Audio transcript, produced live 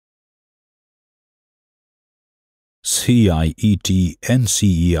CIET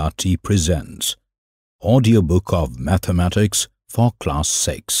NCERT presents Audiobook of Mathematics for Class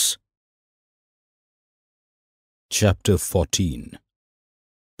 6. Chapter 14.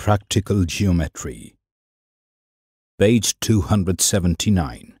 Practical Geometry. Page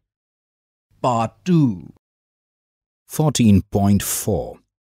 279. Part-2. 14.4.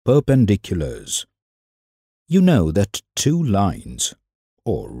 Perpendiculars. You know that two lines,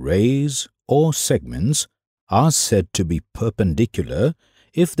 or rays, or segments are said to be perpendicular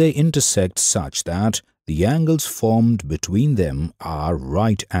if they intersect such that the angles formed between them are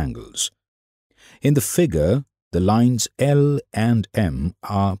right angles. In the figure, the lines L and M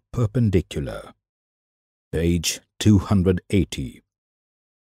are perpendicular. Page 280.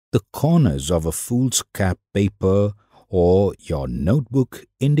 The corners of a foolscap paper or your notebook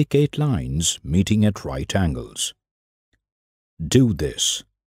indicate lines meeting at right angles. Do this.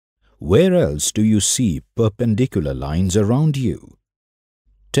 Where else do you see perpendicular lines around you?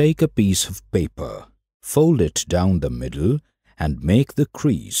 Take a piece of paper, fold it down the middle and make the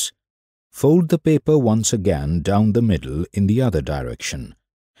crease. Fold the paper once again down the middle in the other direction.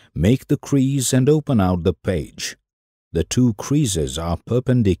 Make the crease and open out the page. The two creases are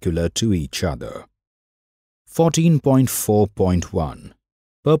perpendicular to each other. 14.4.1.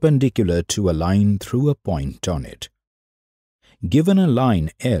 Perpendicular to a line through a point on it. Given a line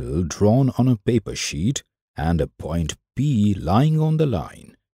L drawn on a paper sheet and a point P lying on the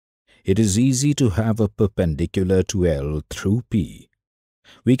line, it is easy to have a perpendicular to L through P.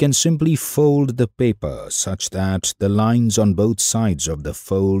 We can simply fold the paper such that the lines on both sides of the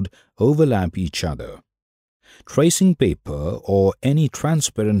fold overlap each other. Tracing paper or any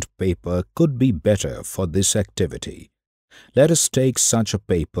transparent paper could be better for this activity. Let us take such a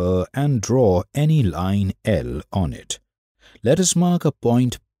paper and draw any line L on it. Let us mark a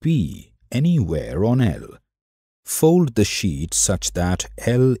point P anywhere on L. Fold the sheet such that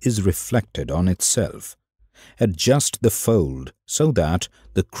L is reflected on itself. Adjust the fold so that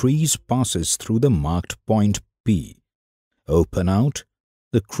the crease passes through the marked point P. Open out.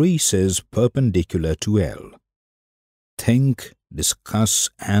 The crease is perpendicular to L. Think, discuss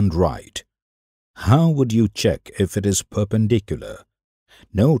and write. How would you check if it is perpendicular?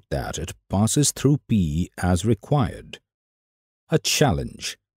 Note that it passes through P as required. A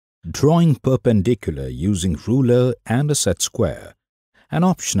challenge. Drawing perpendicular using ruler and a set square. An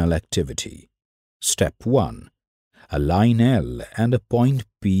optional activity. Step 1. A line L and a point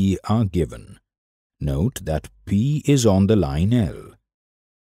P are given. Note that P is on the line L.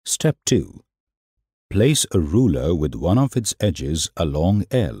 Step 2. Place a ruler with one of its edges along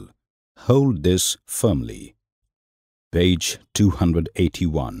L. Hold this firmly. Page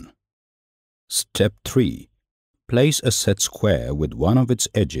 281. Step 3. Place a set square with one of its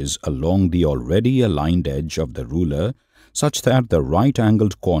edges along the already aligned edge of the ruler such that the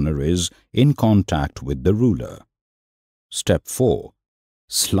right-angled corner is in contact with the ruler. Step 4.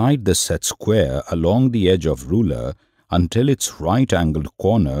 Slide the set square along the edge of ruler until its right-angled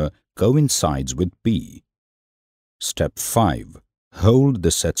corner coincides with P. Step 5. Hold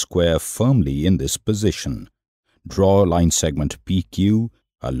the set square firmly in this position. Draw line segment PQ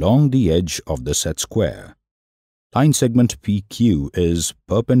along the edge of the set square. Line segment PQ is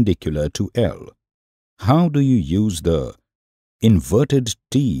perpendicular to L. How do you use the inverted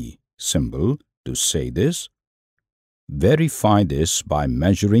T symbol to say this? Verify this by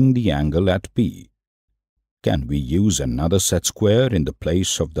measuring the angle at P. Can we use another set square in the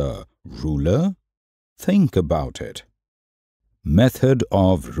place of the ruler? Think about it. Method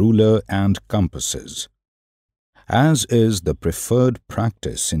of ruler and compasses. As is the preferred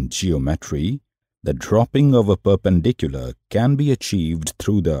practice in geometry, the dropping of a perpendicular can be achieved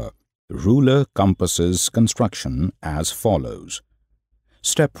through the ruler compasses construction as follows.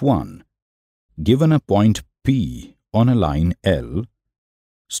 Step 1. Given a point P on a line L.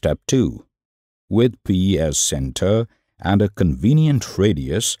 Step 2. With P as center and a convenient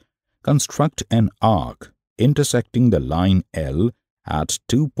radius, construct an arc intersecting the line L at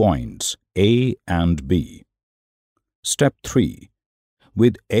 2 points A and B. Step 3.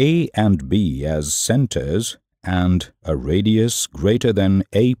 With A and B as centers and a radius greater than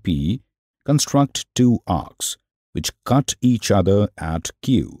AP, construct two arcs which cut each other at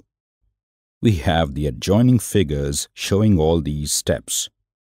Q. We have the adjoining figures showing all these steps.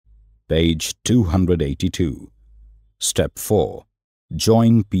 Page 282. Step 4.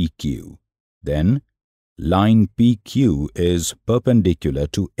 Join PQ. Then, line PQ is perpendicular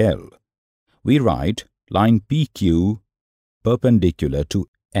to L. We write line PQ perpendicular to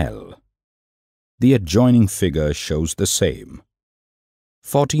L. The adjoining figure shows the same.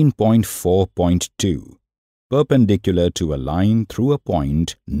 14.4.2. perpendicular to a line through a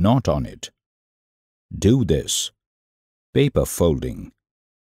point not on it. Do this. Paper folding.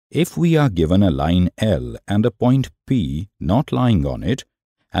 If we are given a line L and a point P not lying on it,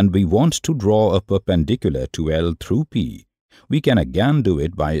 and we want to draw a perpendicular to L through P, we can again do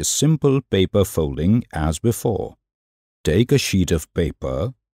it by a simple paper folding as before. Take a sheet of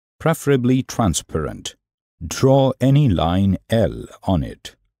paper, preferably transparent. Draw any line L on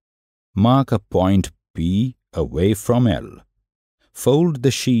it. Mark a point P away from L. Fold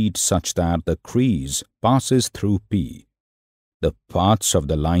the sheet such that the crease passes through P. The parts of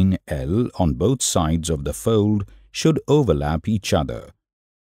the line L on both sides of the fold should overlap each other.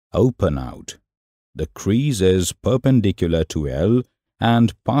 Open out. The crease is perpendicular to L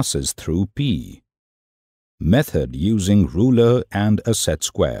and passes through P. Method using ruler and a set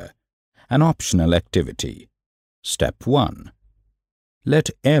square. An optional activity. Step 1.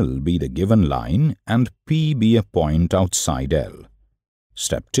 Let L be the given line and P be a point outside L.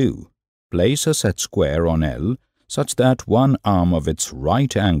 Step 2. Place a set square on L such that one arm of its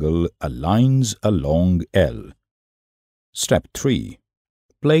right angle aligns along L. Step 3.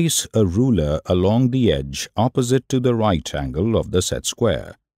 Place a ruler along the edge opposite to the right angle of the set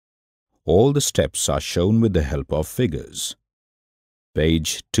square. All the steps are shown with the help of figures.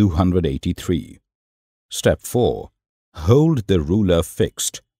 Page 283. Step 4. Hold the ruler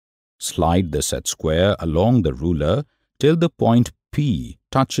fixed. Slide the set square along the ruler till the point P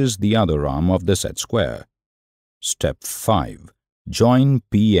touches the other arm of the set square. Step 5. Join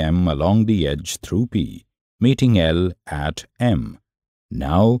PM along the edge through P, meeting L at M.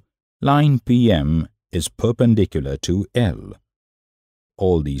 Now, line PM is perpendicular to L.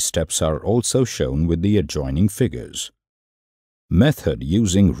 All these steps are also shown with the adjoining figures. Method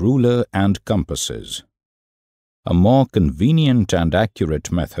using ruler and compasses. A more convenient and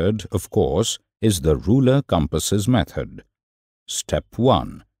accurate method, of course, is the ruler compasses method. Step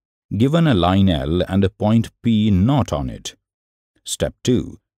 1. Given a line L and a point P not on it. Step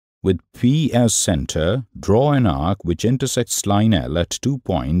 2. With P as center, draw an arc which intersects line L at 2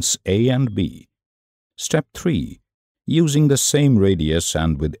 points A and B. Step 3. Using the same radius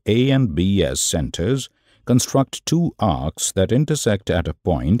and with A and B as centers, construct 2 arcs that intersect at a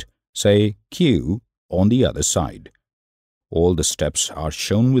point, say Q, on the other side. All the steps are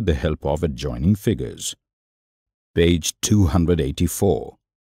shown with the help of adjoining figures. Page 284.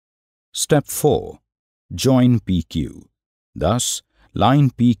 Step 4. Join PQ. Thus,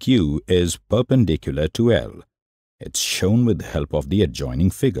 line PQ is perpendicular to L. It's shown with the help of the adjoining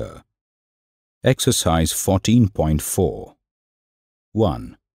figure. Exercise 14.4.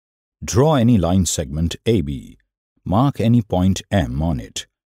 1. Draw any line segment AB. Mark any point M on it.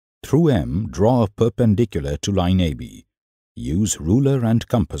 Through M, draw a perpendicular to line AB. Use ruler and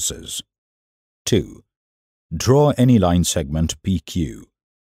compasses. 2. Draw any line segment PQ.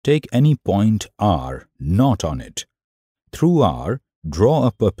 Take any point R not on it. Through R, draw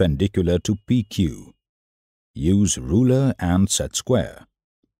a perpendicular to PQ. Use ruler and set square.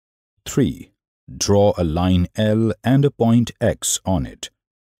 3. Draw a line L and a point X on it.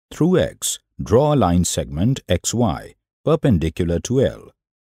 Through X, draw a line segment XY, perpendicular to L.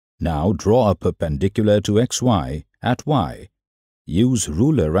 Now draw a perpendicular to XY at Y. Use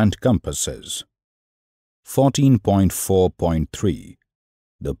ruler and compasses. 14.4.3.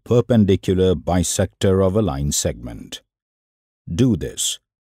 The perpendicular bisector of a line segment. Do this.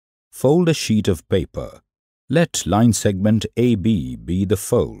 Fold a sheet of paper. Let line segment AB be the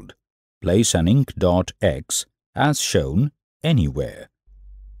fold. Place an ink dot X, as shown, anywhere.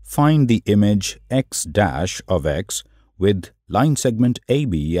 Find the image X' of X with line segment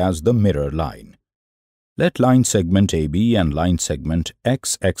AB as the mirror line. Let line segment AB and line segment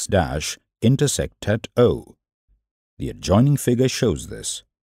XX' intersect at O. The adjoining figure shows this.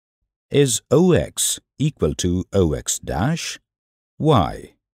 Is OX equal to OX'?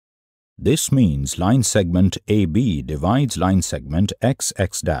 Why? This means line segment AB divides line segment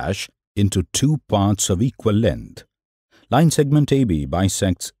XX' into 2 parts of equal length. Line segment AB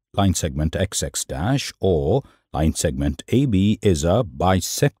bisects line segment XX' or line segment AB is a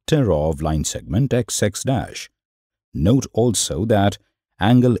bisector of line segment XX'. Note also that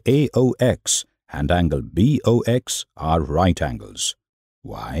angle AOX and angle BOX are right angles.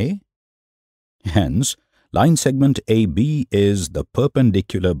 Why? Hence, line segment AB is the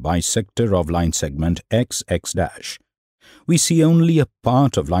perpendicular bisector of line segment XX'. We see only a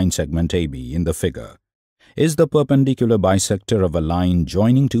part of line segment AB in the figure. Is the perpendicular bisector of a line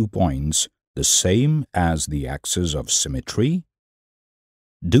joining 2 points the same as the axis of symmetry?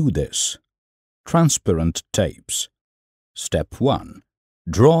 Do this. Transparent tapes. Step 1.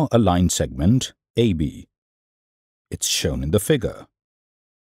 Draw a line segment AB. It's shown in the figure.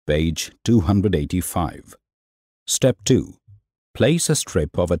 Page 285. Step 2. Place a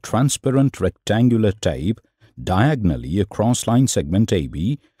strip of a transparent rectangular tape diagonally across line segment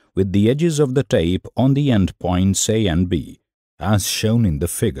AB with the edges of the tape on the endpoints A and B, as shown in the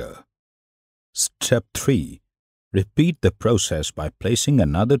figure. Step 3. Repeat the process by placing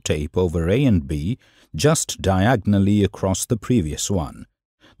another tape over A and B just diagonally across the previous one.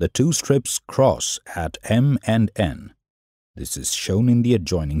 The two strips cross at M and N. This is shown in the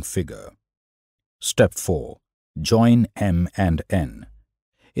adjoining figure. Step 4. Join M and N.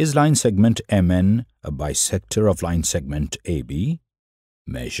 Is line segment MN a bisector of line segment AB?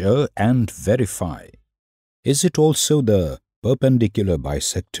 Measure and verify. Is it also the perpendicular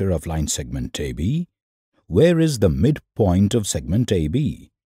bisector of line segment AB? Where is the midpoint of segment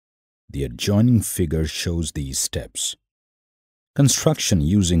AB? The adjoining figure shows these steps. Construction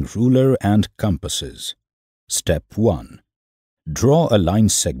using ruler and compasses. Step 1. Draw a line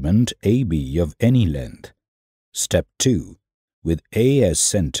segment AB of any length. Step 2. With A as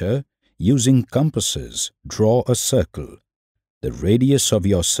center, using compasses, draw a circle. The radius of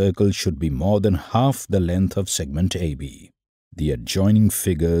your circle should be more than half the length of segment AB. The adjoining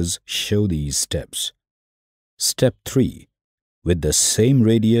figures show these steps. Step 3. With the same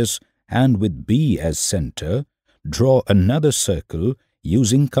radius and with B as center, draw another circle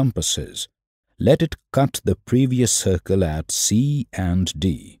using compasses. Let it cut the previous circle at C and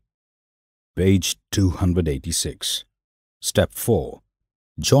D. Page 286. Step 4.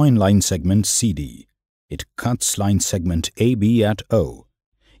 Join line segment CD. It cuts line segment AB at O.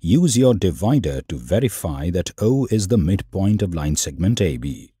 Use your divider to verify that O is the midpoint of line segment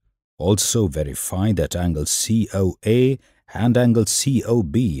AB. Also verify that angle COA and angle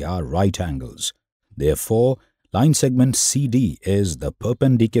COB are right angles. Therefore, line segment CD is the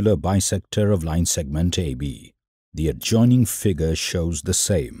perpendicular bisector of line segment AB. The adjoining figure shows the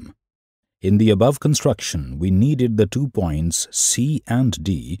same. In the above construction, we needed the 2 points C and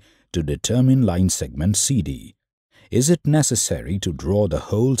D to determine line segment CD. Is it necessary to draw the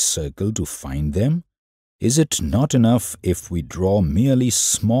whole circle to find them? Is it not enough if we draw merely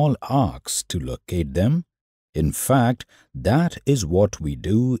small arcs to locate them? In fact, that is what we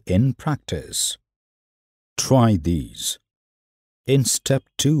do in practice. Try these. In step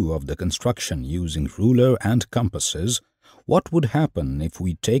 2 of the construction using ruler and compasses, what would happen if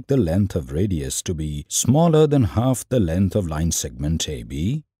we take the length of radius to be smaller than half the length of line segment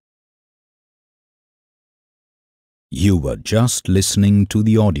AB? You were just listening to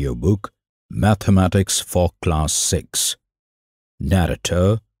the audiobook Mathematics for Class 6.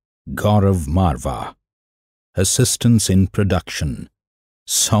 Narrator Gaurav Marva. Assistance in production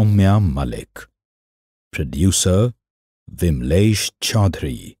Soumya Malik. Producer Vimlesh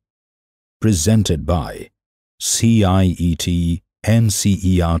Chaudhary. Presented by CIET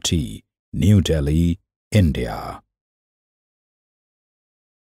NCERT, New Delhi, India.